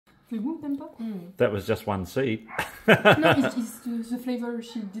C'est bon, t'aimes pas? That was just one seed. No, it's the flavor.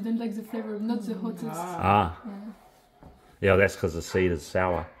 She didn't like the flavor, not the hottest. Ah. Yeah, that's because the seed is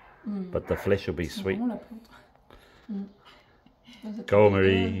sour. But the flesh will be sweet. Vraiment la plante. Go,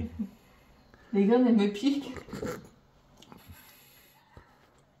 Marie. Les graines, elles me piquent.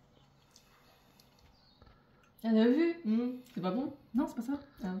 T'en as vu? C'est pas bon? Non, c'est pas ça.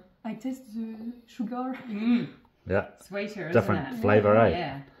 I taste the sugar. Yeah. Sweeter, isn't Different it? flavour, eh?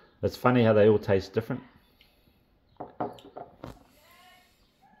 Yeah. It's funny how they all taste different.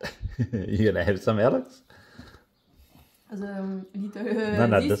 You gonna have some, Alex? The little...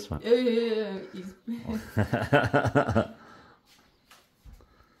 No, this one.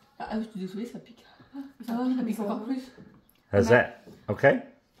 Ah, je suis désolée, ça pique. Ça pique encore plus. Is that okay?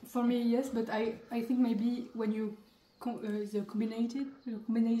 For me, yes, but I think maybe when you the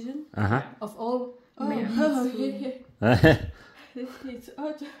combination of all, maybe It's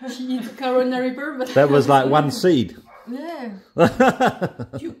hot. she eats Carolina Reaper, but That was like one seed. Yeah.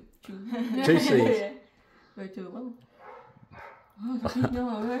 Two. Two seeds. But, wow. Oh, ça pique,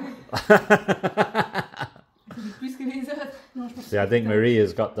 non, ouais. C'est plus que les autres. non, je pense. See, I think Marie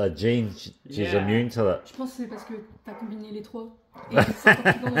has got the gene. She's Yeah. immune to it. Je pense que c'est parce que t'as combiné les trois. Et c'est ça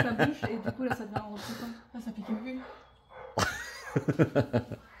quand tu dans ta bouche et du coup là ça devient en piquant. Ah, ça pique plus.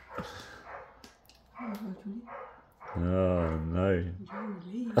 Oh no.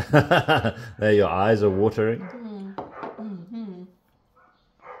 There, your eyes are watering.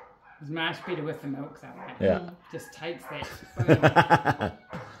 It's much better with the milk, though. Right? Yeah. Just takes that.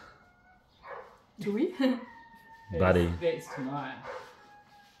 Oui. Buddy. That's tonight.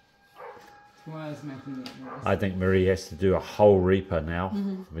 Tomorrow's making it worse. I think Marie has to do a whole reaper now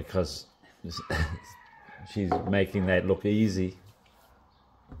because she's making that look easy.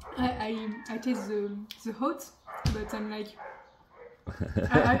 I taste the hot, but I'm like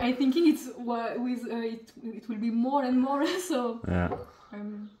I thinking it's with it will be more and more so. Yeah.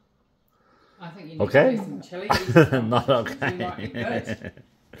 I think you need Okay. to do some chili. Not You might be okay.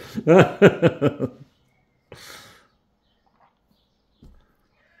 good.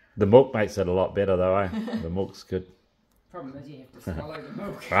 The milk makes it a lot better though, eh? The milk's good. Problem is you have to swallow the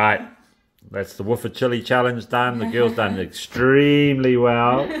milk. Right. That's the Woofer Chili Challenge done. The girl's done extremely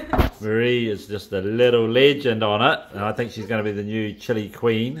well. Marie is just a little legend on it. And I think she's going to be the new chili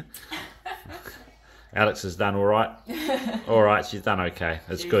queen. Alex has done all right. All right, she's done okay.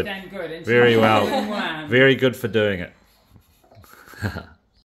 It's She's good. done good. And Very she's well. all in one. Very good for doing it.